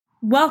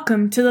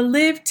Welcome to the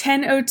Live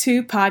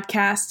 1002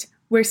 podcast,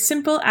 where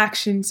simple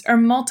actions are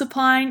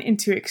multiplying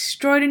into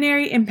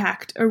extraordinary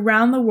impact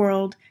around the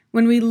world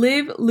when we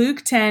live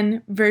Luke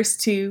 10, verse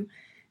 2.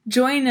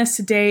 Joining us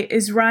today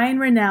is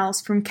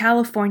Ranells from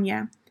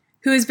California,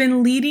 who has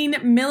been leading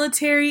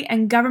military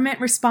and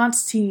government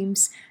response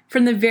teams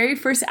from the very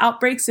first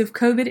outbreaks of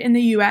COVID in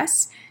the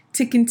U.S.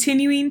 to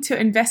continuing to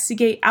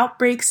investigate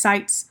outbreak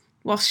sites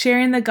while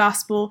sharing the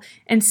gospel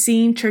and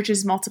seeing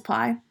churches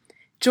multiply.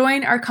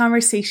 Join our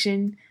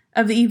conversation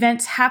of the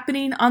events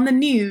happening on the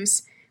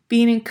news,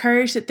 being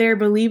encouraged that there are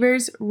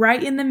believers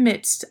right in the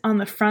midst on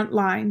the front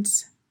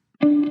lines.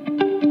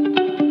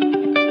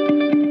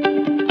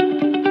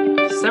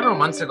 Several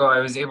months ago, I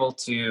was able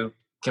to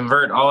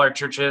convert all our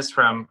churches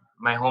from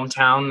my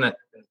hometown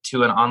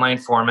to an online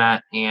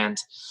format. And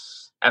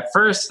at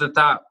first, the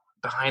thought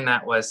behind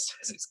that was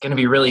it's going to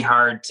be really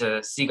hard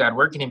to see God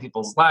working in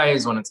people's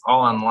lives when it's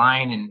all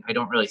online, and I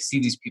don't really see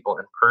these people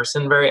in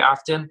person very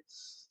often.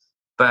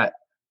 But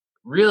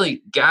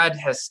really, God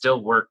has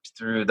still worked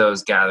through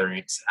those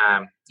gatherings,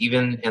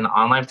 even in the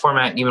online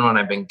format, even when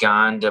I've been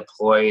gone,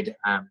 deployed,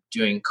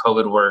 doing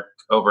COVID work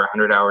over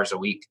 100 hours a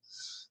week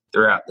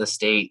throughout the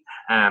state.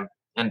 And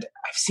I've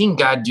seen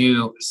God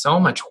do so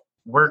much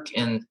work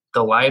in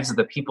the lives of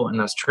the people in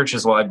those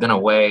churches while I've been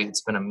away.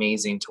 It's been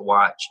amazing to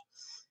watch.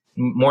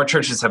 More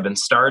churches have been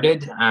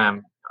started,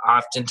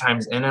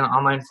 oftentimes in an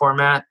online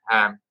format,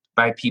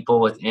 by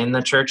people within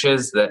the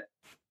churches that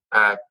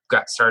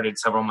got started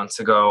several months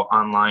ago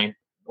online.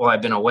 While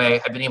I've been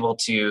away, I've been able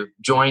to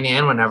join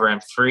in whenever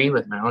I'm free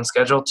with my own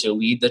schedule to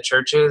lead the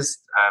churches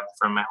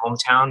from my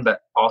hometown.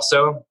 But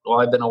also, while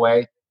I've been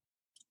away,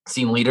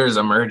 seen leaders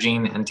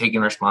emerging and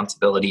taking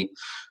responsibility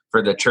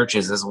for the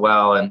churches as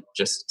well, and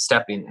just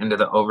stepping into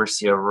the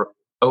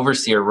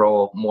overseer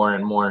role more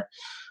and more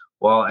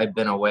while I've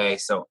been away.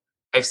 So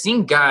I've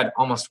seen God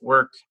almost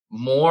work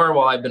more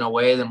while I've been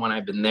away than when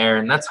I've been there.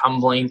 And that's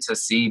humbling to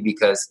see,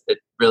 because it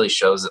really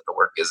shows that the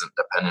work isn't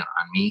dependent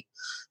on me,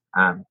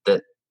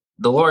 that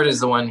the Lord is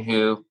the one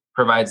who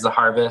provides the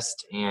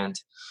harvest, and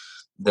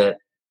that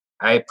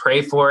I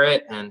pray for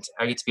it and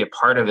I get to be a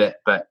part of it.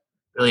 But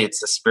really, it's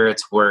the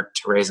Spirit's work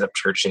to raise up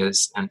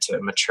churches and to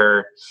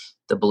mature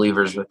the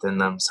believers within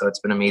them. So it's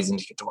been amazing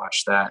to get to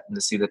watch that and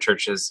to see the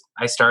churches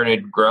I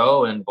started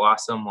grow and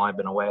blossom while I've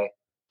been away.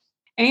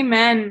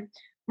 Amen.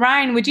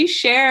 Ryan, would you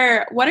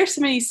share what are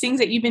some of these things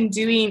that you've been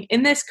doing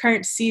in this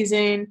current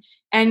season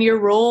and your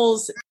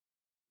roles?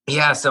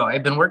 Yeah, so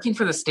I've been working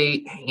for the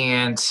state,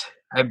 and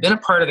I've been a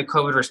part of the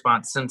COVID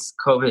response since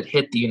COVID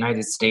hit the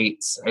United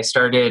States. I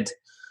started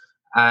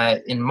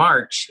in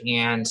March,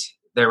 and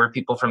there were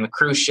people from the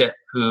cruise ship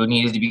who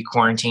needed to be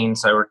quarantined.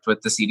 So I worked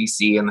with the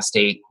CDC and the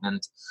state and a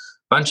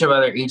bunch of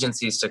other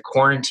agencies to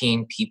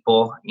quarantine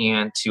people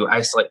and to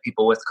isolate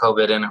people with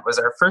COVID. And it was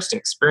our first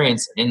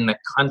experience in the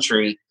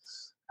country,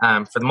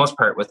 for the most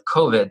part, with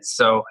COVID.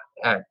 So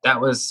that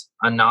was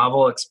a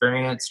novel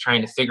experience,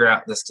 trying to figure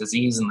out this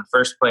disease in the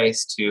first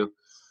place, to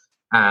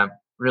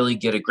really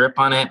get a grip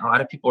on it. A lot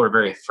of people were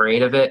very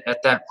afraid of it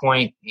at that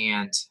point,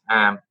 and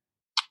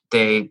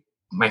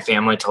my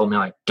family told me,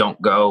 like,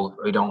 don't go.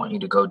 We don't want you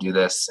to go do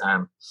this.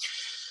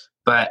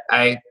 But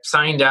I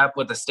signed up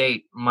with the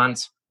state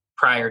months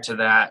prior to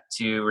that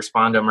to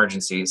respond to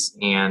emergencies,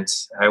 and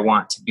I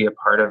want to be a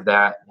part of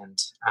that. And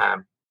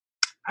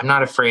I'm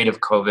not afraid of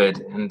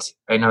COVID, and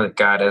I know that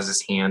God has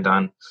his hand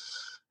on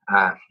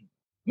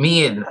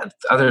me and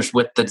others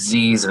with the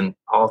disease and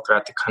all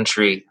throughout the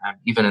country,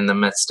 even in the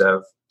midst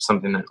of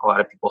something that a lot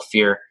of people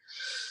fear.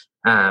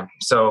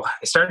 So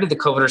I started the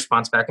COVID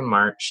response back in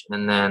March.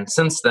 And then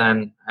since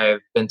then,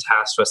 I've been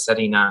tasked with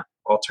setting up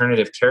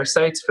alternative care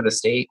sites for the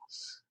state,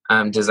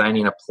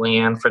 designing a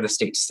plan for the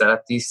state to set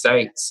up these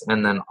sites.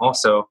 And then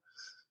also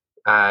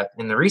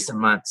in the recent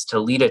months to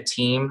lead a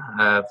team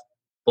of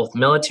both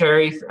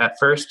military at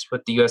first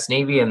with the U.S.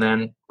 Navy and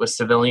then with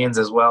civilians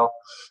as well,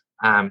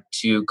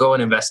 to go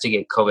and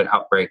investigate COVID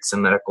outbreaks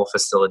in medical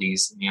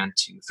facilities and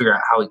to figure out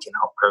how we can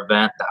help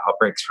prevent the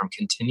outbreaks from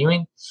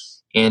continuing,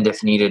 and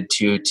if needed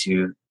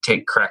to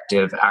take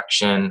corrective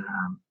action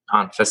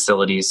on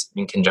facilities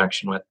in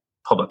conjunction with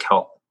public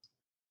health.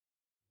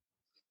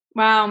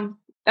 Wow,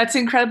 that's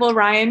incredible,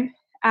 Ryan,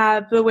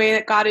 the way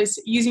that God is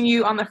using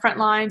you on the front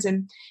lines,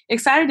 and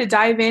excited to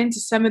dive into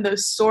some of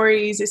those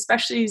stories,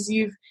 especially as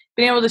you've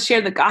been able to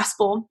share the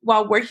gospel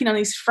while working on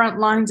these front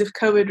lines of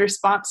COVID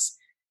response.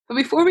 But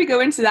before we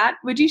go into that,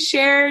 would you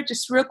share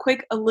just real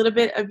quick a little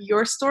bit of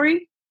your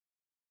story?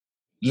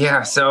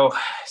 Yeah, so I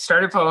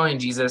started following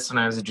Jesus when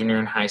I was a junior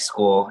in high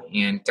school,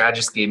 and God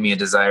just gave me a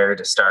desire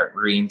to start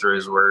reading through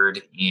his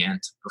word.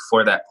 And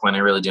before that point, I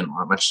really didn't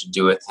want much to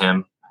do with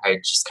him. I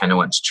just kind of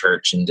went to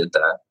church and did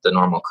the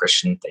normal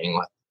Christian thing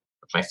with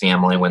my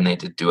family when they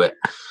did do it.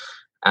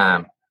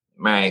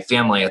 My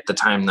family at the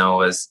time, though,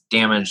 was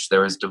damaged.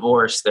 There was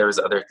divorce. There was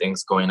other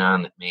things going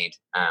on that made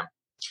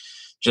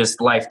just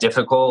life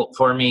difficult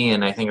for me.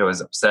 And I think I was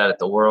upset at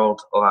the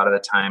world a lot of the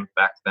time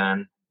back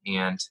then.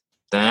 And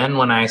then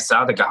when I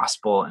saw the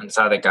gospel and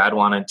saw that God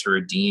wanted to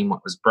redeem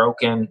what was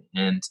broken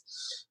and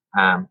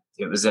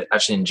it was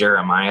actually in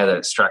Jeremiah that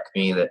it struck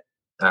me that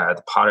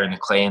the potter and the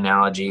clay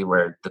analogy,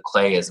 where the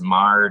clay is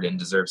marred and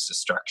deserves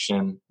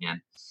destruction,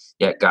 and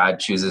yet God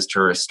chooses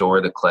to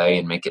restore the clay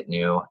and make it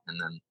new. And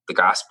then the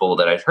gospel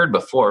that I'd heard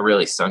before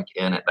really sunk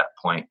in at that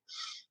point,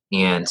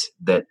 and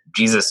that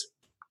Jesus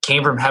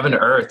came from heaven to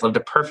earth, lived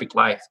a perfect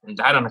life, and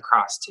died on the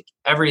cross, took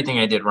everything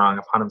I did wrong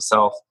upon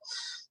himself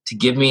to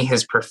give me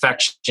his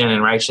perfection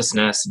and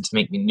righteousness and to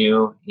make me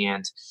new.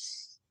 And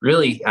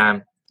really,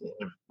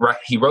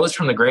 he rose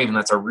from the grave, and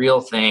that's a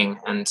real thing,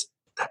 and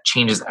that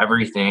changes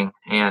everything.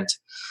 And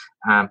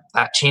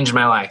that changed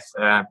my life.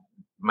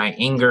 My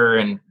anger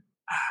and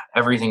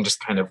everything just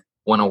kind of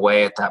went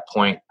away at that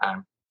point.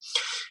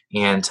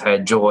 And I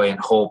had joy and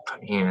hope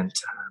and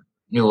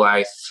new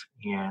life.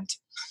 And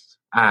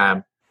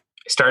I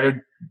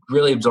started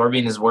really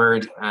absorbing his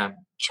word,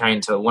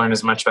 trying to learn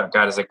as much about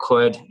God as I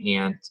could.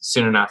 And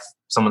soon enough,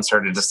 someone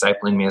started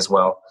discipling me as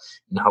well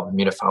and helping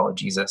me to follow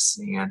Jesus.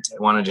 And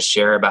I wanted to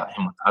share about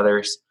him with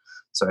others.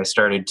 So I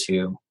started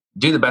to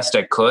do the best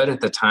I could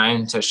at the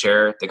time to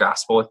share the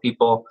gospel with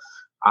people,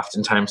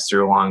 oftentimes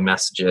through long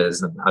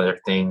messages and other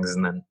things.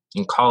 And then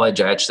in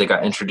college, I actually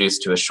got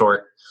introduced to a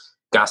short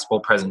gospel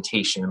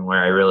presentation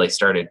where I really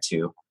started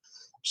to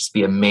just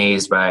be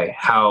amazed by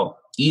how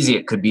easy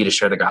it could be to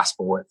share the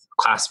gospel with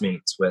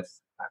classmates,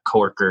 with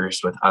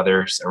coworkers, with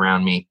others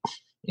around me.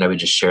 And I would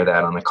just share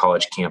that on the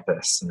college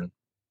campus. And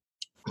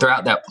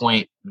throughout that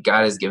point,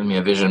 God has given me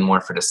a vision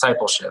more for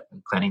discipleship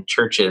and planting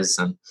churches,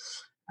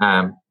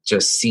 and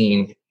just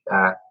seeing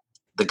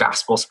the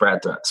gospel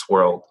spread throughout this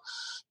world,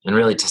 and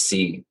really to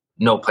see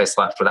no place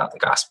left without the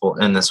gospel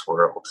in this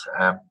world,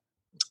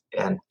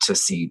 and to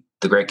see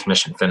the Great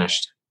Commission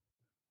finished.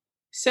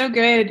 So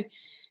good.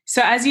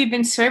 So as you've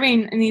been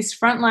serving in these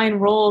frontline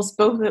roles,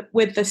 both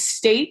with the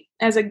state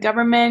as a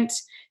government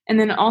and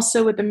then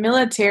also with the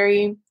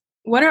military,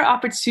 what are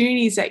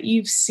opportunities that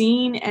you've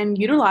seen and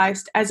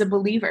utilized as a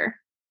believer?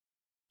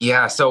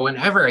 Yeah, so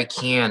whenever I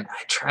can,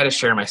 I try to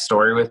share my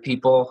story with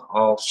people.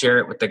 I'll share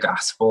it with the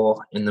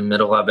gospel in the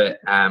middle of it.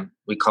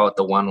 We call it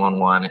the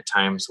 111 at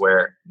times,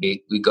 where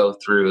we go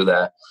through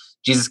the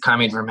Jesus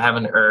coming from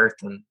heaven to earth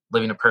and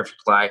living a perfect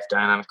life,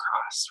 dying on a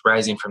cross,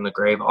 rising from the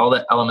grave, all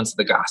the elements of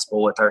the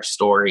gospel with our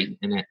story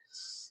in it.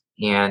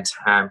 And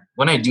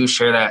when I do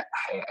share that,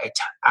 I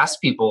ask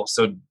people,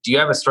 so do you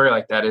have a story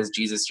like that? Is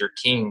Jesus your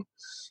king?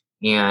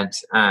 And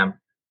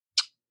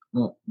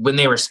when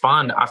they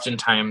respond,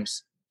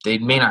 oftentimes they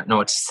may not know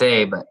what to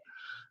say,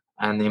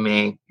 and they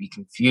may be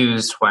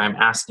confused why I'm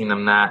asking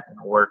them that in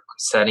a work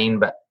setting.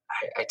 But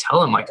I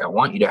tell them, like, I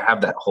want you to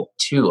have that hope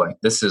too. Like,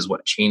 this is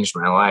what changed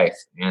my life.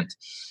 And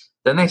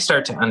then they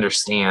start to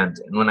understand.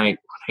 And when I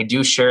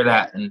do share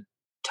that and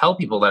tell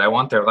people that I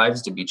want their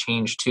lives to be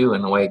changed too,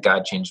 in the way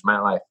God changed my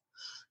life,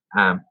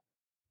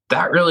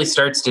 that really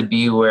starts to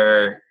be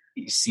where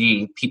you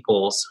see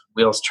people's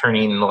wheels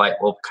turning and the light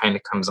bulb kind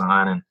of comes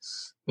on. And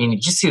I mean, you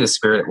just see the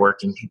Spirit at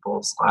work in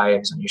people's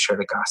lives when you share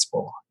the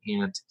gospel.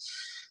 And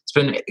it's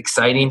been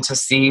exciting to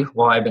see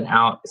while I've been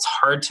out. It's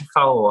hard to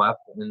follow up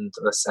in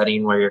the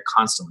setting where you're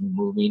constantly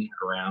moving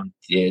around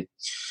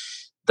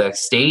the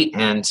state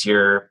and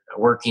you're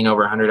working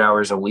over 100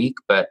 hours a week.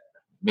 But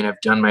I mean,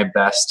 I've done my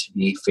best to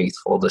be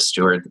faithful to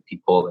steward the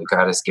people that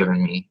God has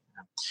given me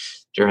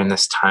during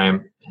this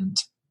time, and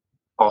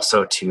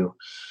also to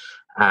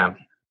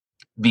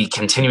be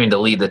continuing to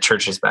lead the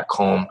churches back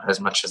home as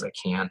much as I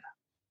can.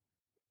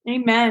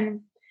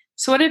 Amen.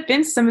 So what have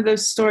been some of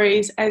those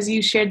stories as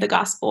you shared the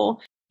gospel?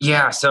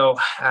 Yeah, so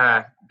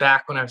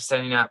back when I was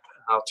setting up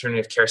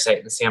alternative care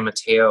site in San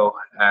Mateo,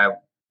 I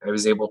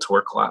was able to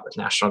work a lot with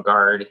National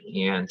Guard,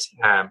 and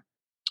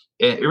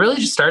it really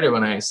just started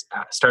when I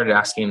started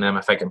asking them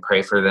if I can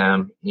pray for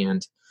them.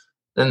 And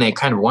then they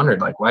kind of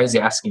wondered, like, why is he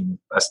asking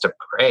us to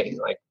pray?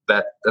 Like,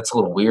 that's a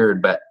little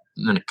weird. But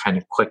then it kind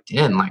of clicked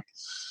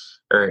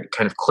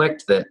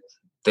that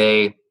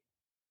they,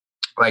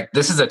 like,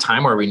 this is a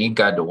time where we need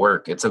God to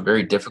work. It's a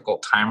very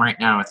difficult time right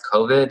now with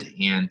COVID,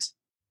 and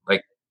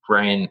like,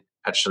 Ryan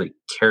actually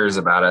cares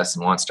about us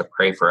and wants to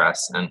pray for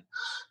us. And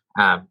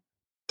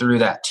through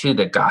that too,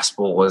 the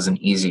gospel was an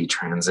easy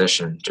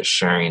transition, just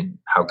sharing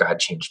how God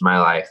changed my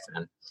life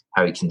and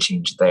how he can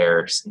change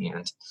theirs.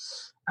 And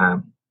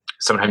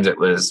sometimes it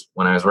was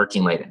when I was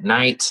working late at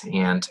night,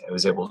 and I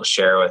was able to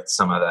share with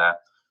some of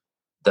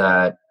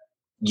the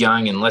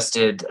young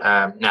enlisted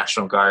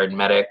National Guard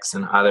medics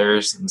and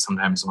others. And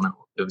sometimes when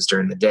it was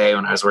during the day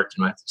when I was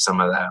working with some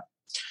of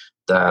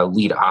the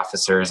lead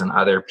officers and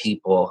other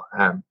people.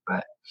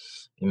 But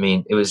I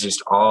mean, it was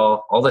just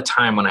all the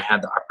time when I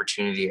had the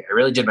opportunity, I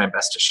really did my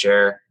best to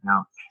share.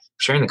 Now,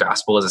 sharing the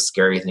gospel is a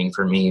scary thing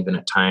for me, even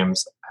at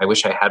times. I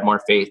wish I had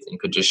more faith and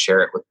could just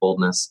share it with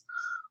boldness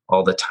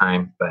all the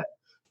time. But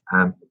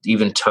it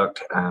even took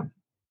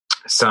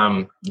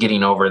some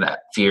getting over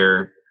that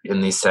fear in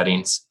these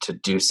settings to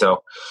do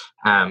so.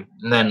 And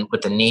then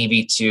with the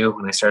Navy too,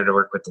 when I started to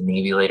work with the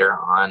Navy later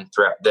on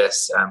throughout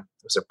this,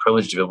 it was a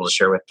privilege to be able to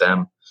share with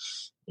them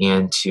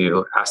and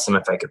to ask them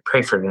if I could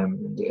pray for them,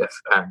 and if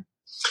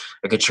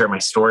I could share my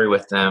story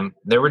with them.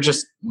 There were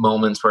just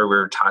moments where we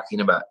were talking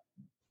about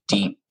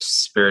deep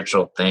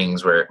spiritual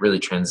things where it really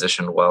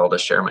transitioned well to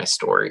share my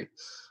story.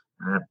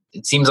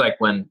 It seems like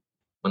when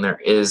there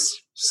is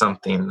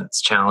something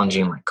that's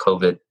challenging like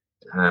COVID,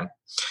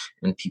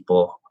 and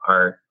people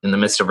are in the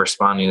midst of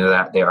responding to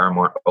that, they are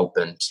more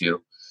open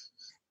to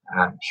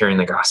hearing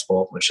the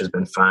gospel, which has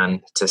been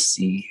fun to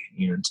see.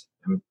 And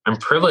I'm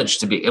privileged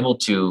to be able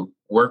to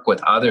work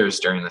with others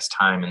during this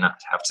time and not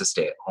have to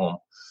stay at home.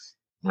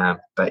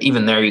 But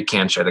even there, you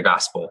can share the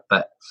gospel.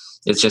 But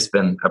it's just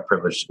been a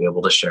privilege to be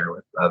able to share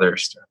with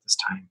others throughout this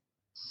time.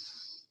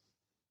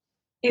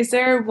 Is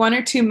there one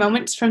or two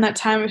moments from that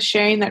time of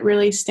sharing that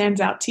really stands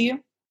out to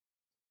you?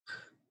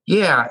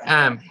 Yeah,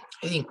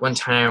 I think one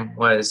time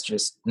was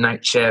just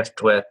night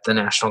shift with the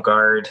National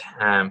Guard,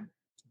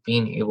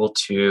 being able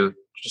to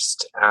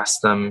just ask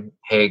them,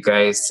 hey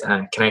guys,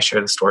 can I share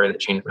the story that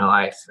changed my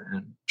life?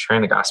 And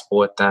sharing the gospel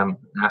with them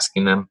and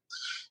asking them,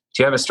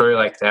 do you have a story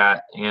like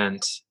that?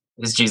 And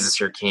is Jesus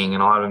your king?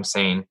 And a lot of them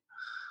saying,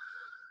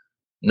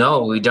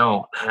 no, we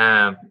don't.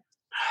 And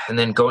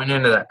then going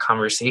into that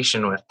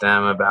conversation with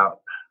them about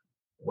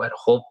what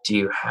hope do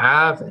you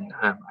have? And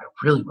I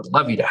really would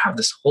love you to have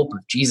this hope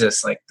of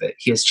Jesus, like that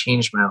he has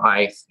changed my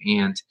life.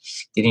 And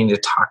getting to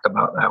talk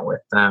about that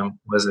with them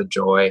was a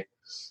joy.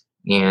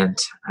 And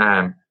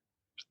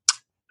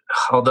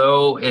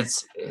although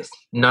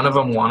none of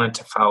them wanted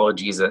to follow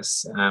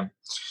Jesus,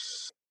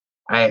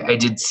 I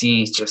did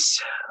see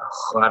just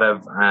a lot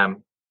of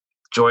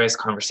joyous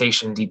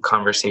conversation, deep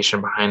conversation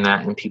behind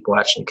that, and people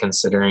actually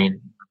considering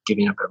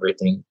giving up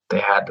everything they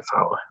had to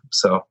follow him.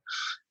 So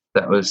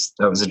that was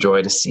a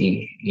joy to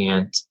see.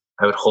 And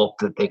I would hope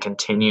that they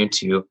continue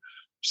to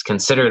just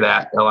consider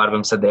that. A lot of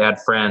them said they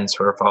had friends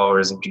who are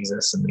followers of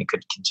Jesus and they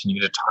could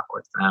continue to talk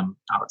with them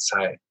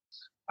outside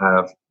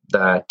of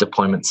the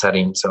deployment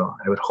setting. So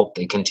I would hope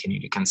they continue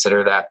to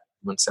consider that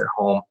once they're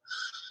home.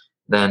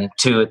 Then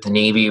too, at the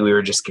Navy, we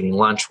were just getting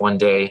lunch one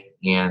day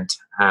and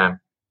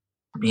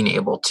being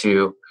able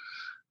to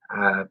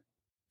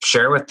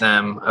share with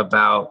them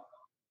about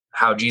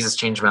how Jesus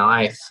changed my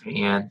life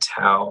and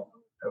how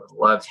I would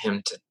love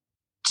him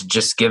to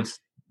just give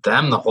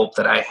them the hope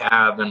that I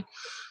have. And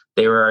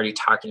they were already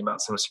talking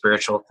about some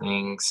spiritual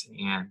things.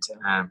 And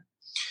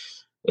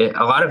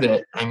a lot of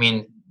it, I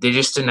mean, they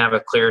just didn't have a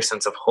clear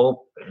sense of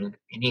hope in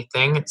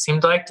anything, it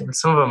seemed like. And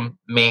some of them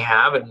may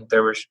have, and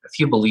there were a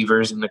few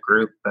believers in the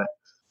group, but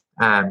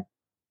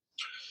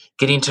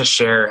getting to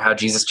share how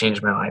Jesus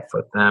changed my life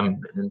with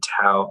them and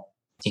how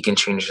he can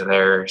change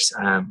theirs.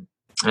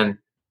 And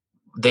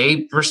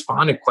they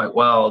responded quite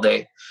well.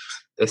 They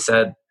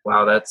said,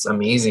 wow, that's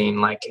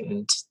amazing. Like,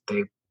 and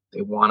they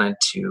wanted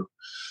to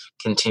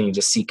continue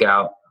to seek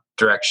out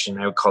direction.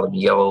 I would call them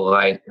yellow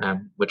light,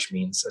 which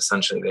means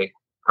essentially they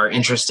are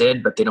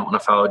interested, but they don't want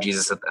to follow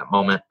Jesus at that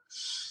moment.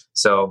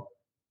 So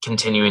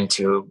continuing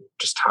to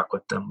just talk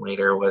with them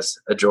later was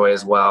a joy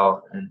as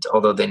well. And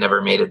although they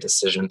never made a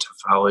decision to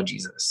follow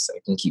Jesus, I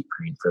can keep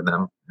praying for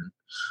them and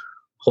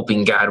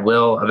hoping God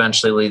will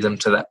eventually lead them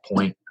to that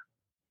point.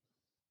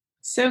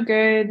 So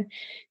good.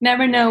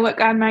 Never know what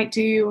God might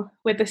do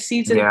with the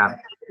seeds of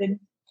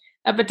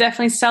but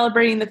definitely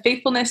celebrating the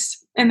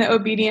faithfulness and the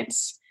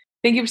obedience.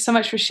 Thank you so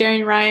much for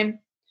sharing, Ryan.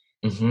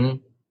 Mm-hmm.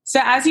 So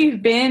as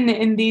you've been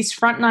in these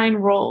frontline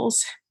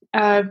roles,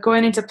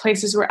 going into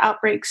places where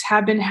outbreaks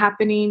have been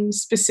happening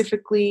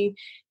specifically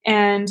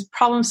and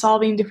problem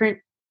solving different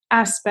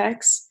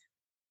aspects,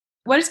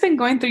 what has been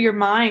going through your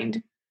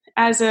mind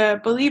as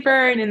a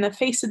believer and in the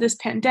face of this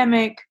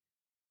pandemic?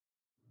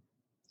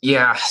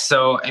 Yeah.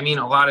 So, I mean,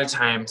 a lot of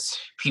times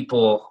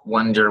people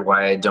wonder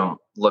why I don't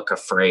look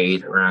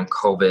afraid around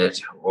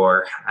COVID,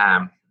 or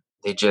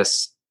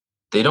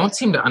they don't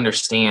seem to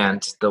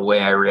understand the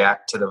way I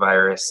react to the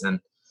virus. And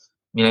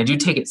I mean, I do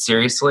take it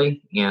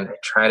seriously and I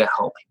try to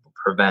help people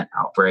prevent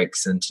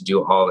outbreaks and to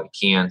do all I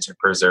can to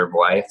preserve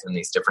life in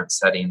these different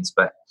settings.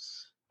 But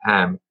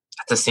at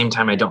the same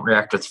time, I don't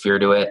react with fear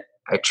to it.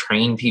 I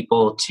train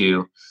people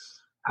to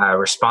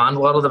respond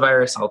well to the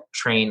virus. I'll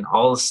train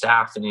all the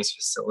staff in these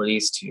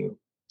facilities to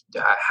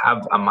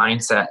have a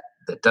mindset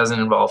that doesn't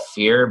involve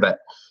fear, but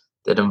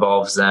that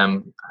involves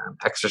them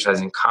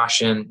exercising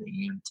caution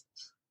and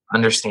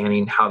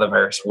understanding how the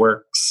virus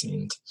works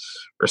and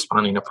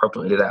responding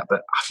appropriately to that.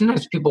 But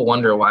oftentimes people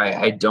wonder why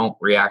I don't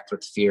react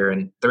with fear.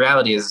 And the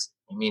reality is,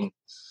 I mean,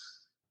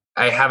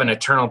 I have an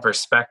eternal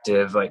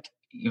perspective. Like,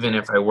 even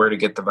if I were to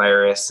get the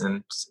virus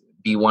and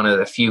be one of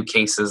the few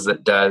cases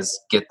that does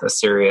get the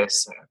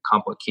serious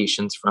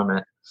complications from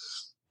it,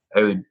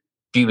 I would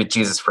be with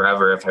Jesus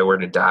forever if I were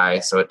to die.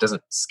 So it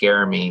doesn't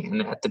scare me.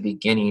 And at the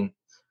beginning,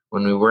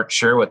 when we weren't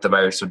sure what the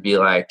virus would be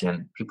like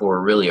and people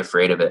were really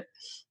afraid of it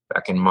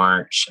back in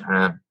March,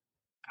 I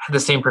had the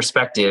same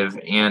perspective.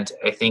 And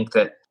I think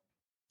that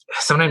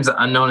sometimes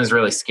the unknown is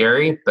really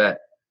scary, but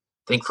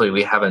thankfully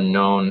we have a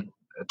known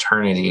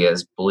eternity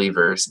as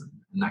believers,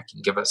 and that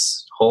can give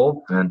us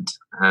hope. And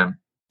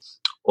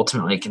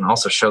ultimately it can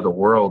also show the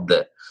world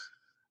that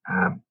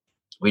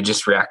we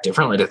just react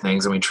differently to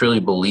things, and we truly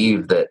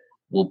believe that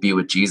we'll be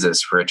with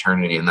Jesus for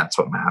eternity, and that's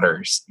what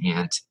matters.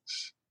 And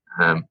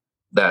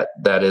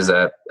that is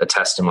a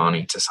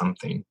testimony to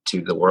something,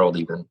 to the world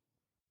even.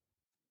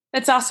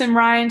 That's awesome,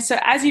 Ryan. So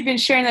as you've been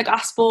sharing the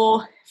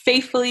gospel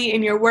faithfully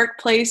in your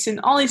workplace and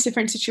all these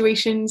different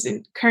situations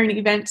and current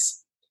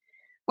events,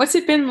 what's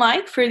it been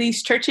like for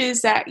these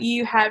churches that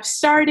you have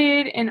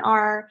started and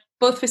are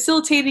both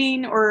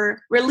facilitating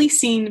or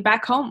releasing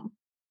back home?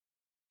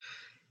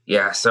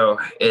 Yeah, so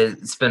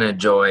it's been a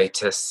joy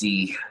to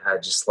see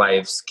just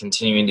lives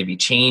continuing to be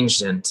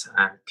changed and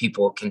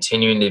people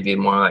continuing to be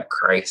more like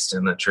Christ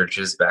in the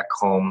churches back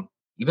home.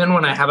 Even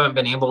when I haven't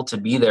been able to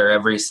be there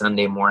every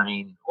Sunday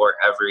morning or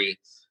every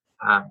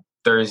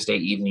Thursday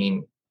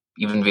evening,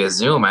 even via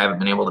Zoom, I haven't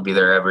been able to be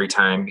there every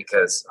time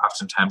because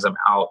oftentimes I'm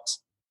out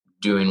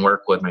doing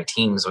work with my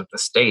teams with the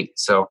state.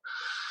 So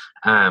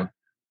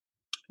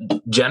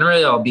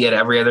generally I'll be at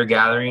every other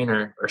gathering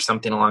or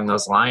something along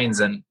those lines.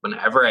 And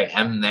whenever I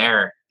am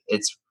there,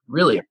 it's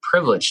really a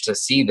privilege to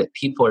see that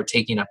people are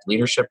taking up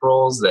leadership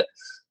roles, that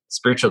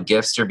spiritual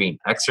gifts are being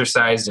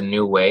exercised in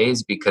new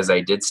ways because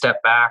I did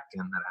step back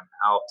and that I'm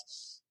out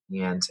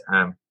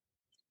and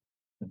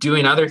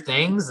doing other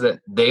things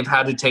that they've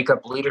had to take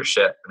up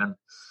leadership.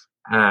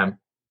 And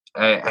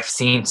I've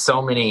seen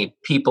so many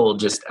people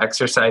just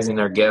exercising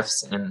their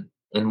gifts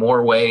in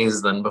more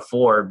ways than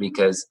before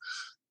because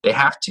they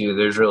have to.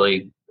 There's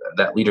really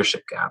that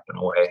leadership gap in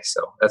a way.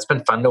 So that's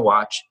been fun to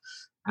watch.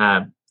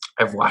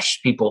 I've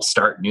watched people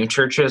start new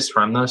churches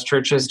from those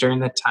churches during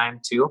that time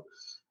too.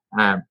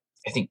 I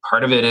think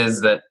part of it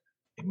is that,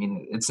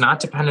 it's not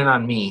dependent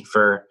on me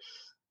for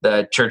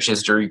the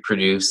churches to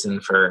reproduce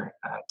and for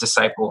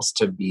disciples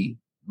to be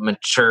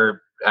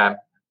mature,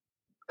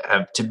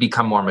 to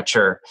become more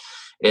mature.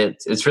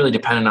 It's really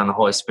dependent on the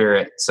Holy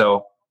Spirit.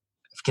 So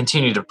I've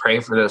continued to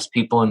pray for those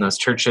people in those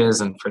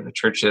churches and for the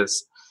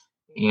churches.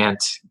 And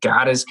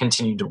God has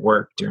continued to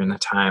work during the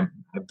time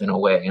I've been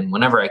away. And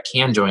whenever I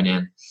can join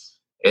in,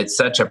 it's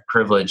such a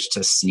privilege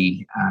to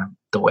see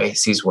the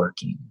ways He's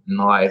working in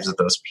the lives of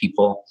those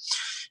people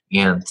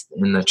and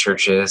in the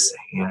churches,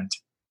 and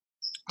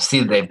see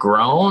that they've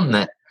grown,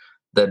 that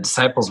the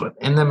disciples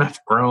within them have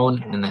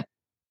grown, and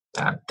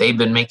that they've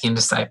been making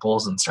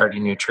disciples and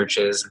starting new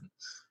churches.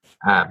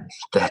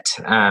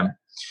 That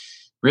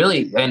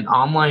really an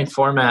online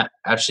format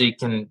actually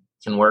can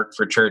work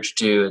for church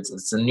too.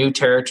 It's a new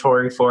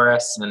territory for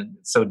us, and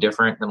it's so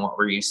different than what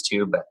we're used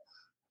to. But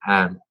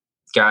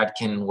God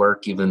can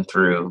work even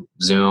through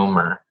Zoom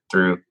or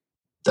through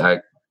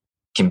the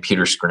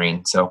computer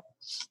screen. So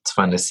it's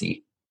fun to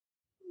see.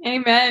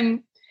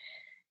 Amen.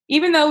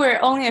 Even though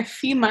we're only a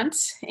few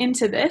months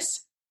into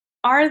this,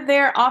 are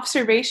there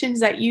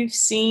observations that you've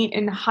seen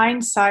in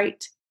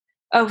hindsight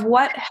of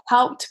what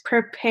helped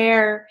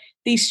prepare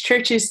these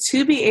churches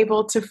to be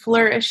able to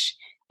flourish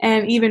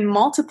and even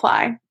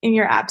multiply in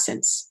your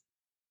absence?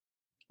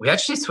 We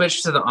actually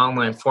switched to the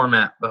online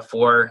format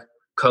before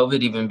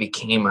COVID even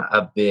became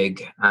a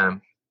big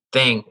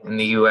thing in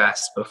the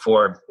US.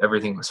 Before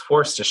everything was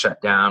forced to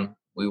shut down,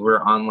 we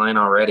were online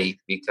already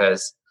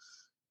because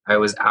I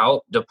was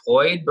out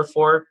deployed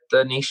before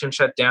the nation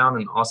shut down,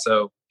 and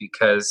also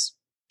because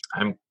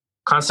I'm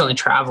constantly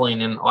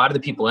traveling, and a lot of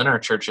the people in our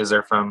churches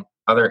are from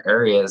other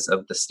areas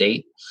of the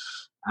state.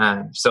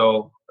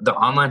 So the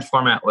online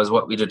format was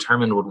what we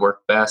determined would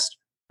work best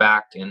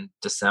back in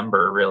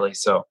December, really.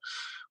 So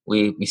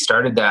we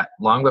started that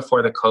long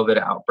before the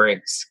COVID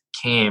outbreaks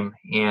came,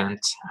 and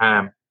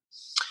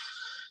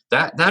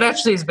that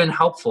actually has been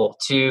helpful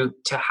to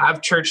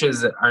have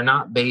churches that are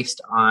not based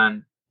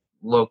on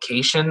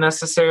location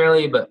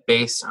necessarily, but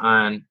based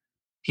on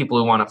people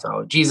who want to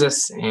follow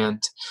Jesus and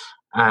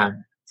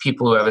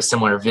people who have a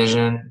similar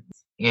vision.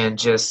 And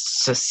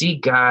just to see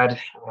God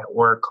at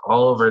work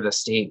all over the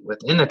state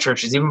within the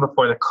churches, even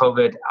before the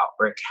COVID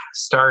outbreak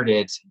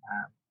started,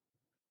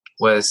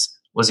 was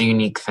a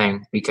unique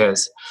thing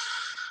because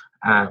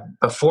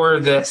before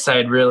this,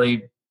 I'd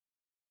really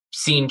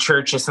seen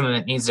church as something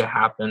that needs to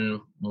happen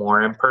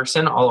more in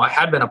person. Although I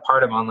had been a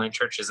part of online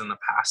churches in the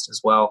past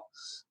as well,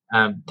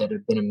 that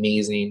have been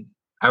amazing.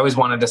 I always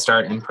wanted to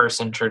start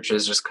in-person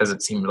churches just because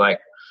it seemed like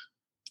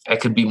I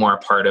could be more a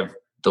part of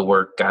the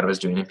work God was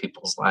doing in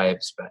people's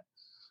lives. But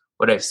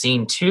what I've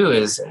seen too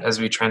is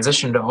as we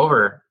transitioned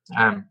over,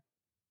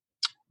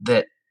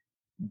 that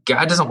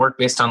God doesn't work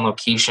based on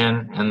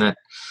location, and that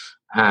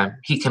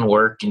He can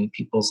work in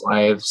people's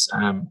lives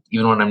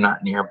even when I'm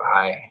not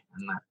nearby,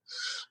 and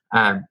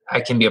that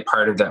I can be a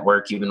part of that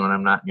work even when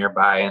I'm not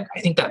nearby. And I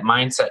think that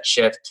mindset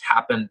shift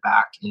happened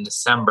back in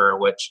December,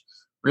 which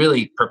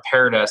really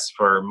prepared us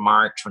for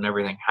March when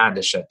everything had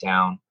to shut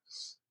down.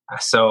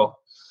 So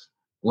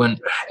when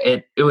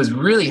it was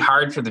really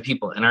hard for the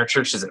people in our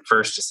churches at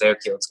first to say,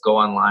 okay, let's go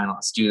online,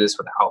 let's do this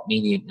without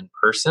meeting in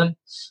person.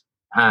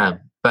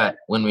 But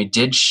when we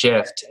did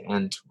shift,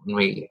 and when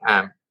we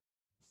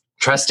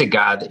trusted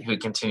God that He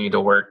would continue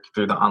to work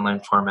through the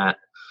online format,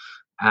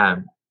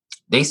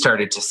 they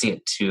started to see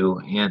it too.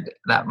 And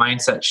that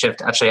mindset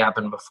shift actually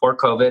happened before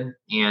COVID.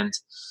 And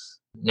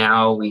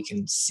now we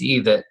can see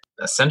that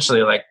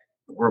essentially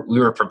we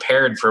were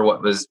prepared for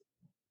what was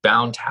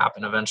bound to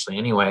happen eventually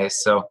anyway.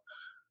 So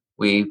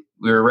we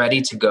were ready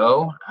to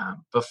go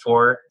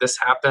before this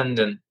happened.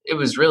 And it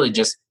was really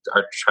just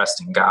our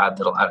trust in God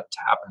that allowed it to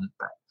happen,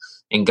 but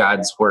in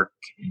God's work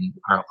in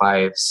our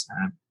lives.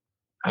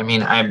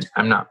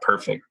 I'm not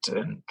perfect,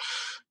 and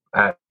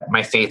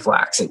my faith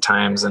lacks at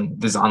times, and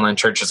these online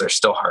churches are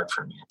still hard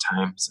for me at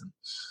times.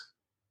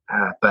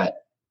 But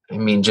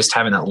just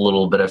having that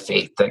little bit of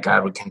faith that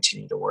God would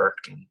continue to work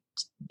and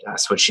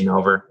switching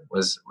over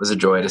was a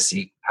joy to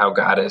see how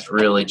God has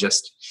really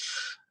just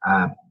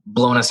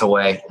blown us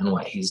away in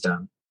what He's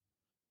done.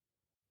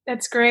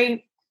 That's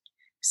great.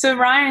 So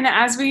Ryan,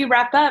 as we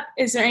wrap up,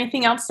 is there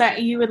anything else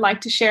that you would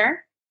like to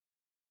share?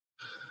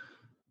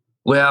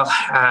 Well,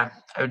 I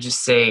would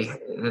just say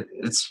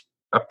it's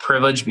a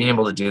privilege being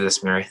able to do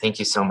this, Mary. Thank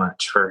you so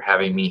much for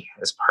having me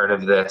as part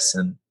of this.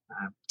 And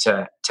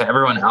to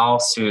everyone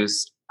else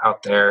who's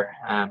out there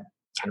kind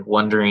of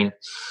wondering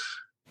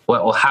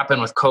what will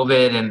happen with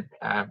COVID, and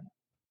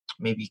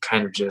maybe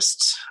kind of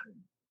just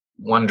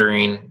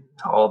wondering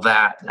all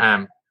that.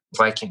 If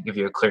I can't give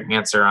you a clear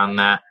answer on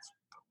that,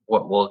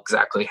 what will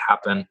exactly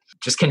happen,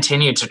 just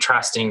continue to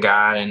trust in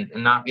God and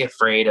not be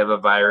afraid of a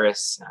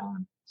virus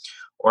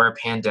or a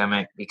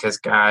pandemic, because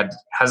God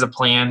has a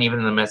plan even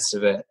in the midst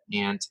of it.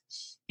 And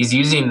He's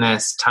using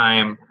this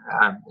time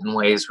in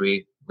ways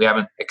we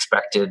haven't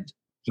expected.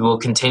 He will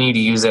continue to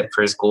use it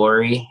for His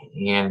glory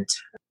and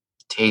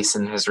to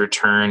hasten His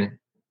return.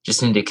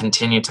 Just need to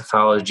continue to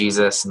follow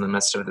Jesus in the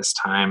midst of this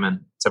time.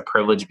 And it's a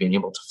privilege being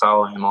able to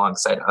follow Him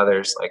alongside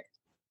others like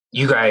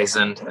you guys.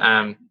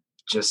 And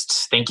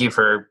just thank you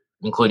for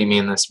including me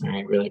in this, Mary.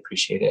 I really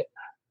appreciate it.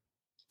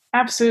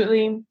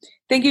 Absolutely.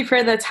 Thank you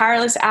for the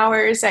tireless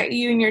hours that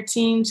you and your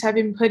teams have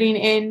been putting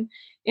in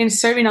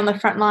serving on the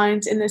front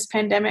lines in this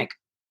pandemic.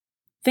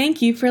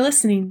 Thank you for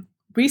listening.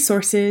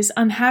 Resources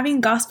on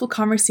having gospel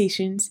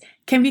conversations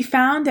can be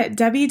found at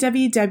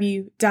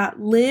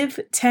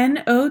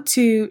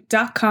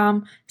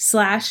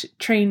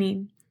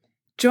www.live1002.com/training.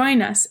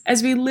 Join us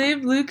as we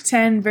live Luke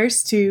 10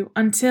 verse 2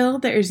 until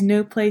there is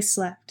no place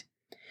left.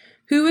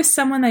 Who is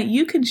someone that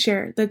you can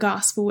share the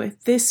gospel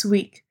with this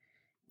week?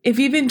 If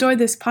you've enjoyed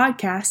this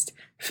podcast,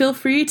 feel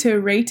free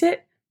to rate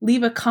it,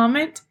 leave a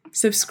comment,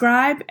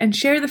 subscribe, and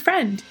share with a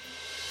friend.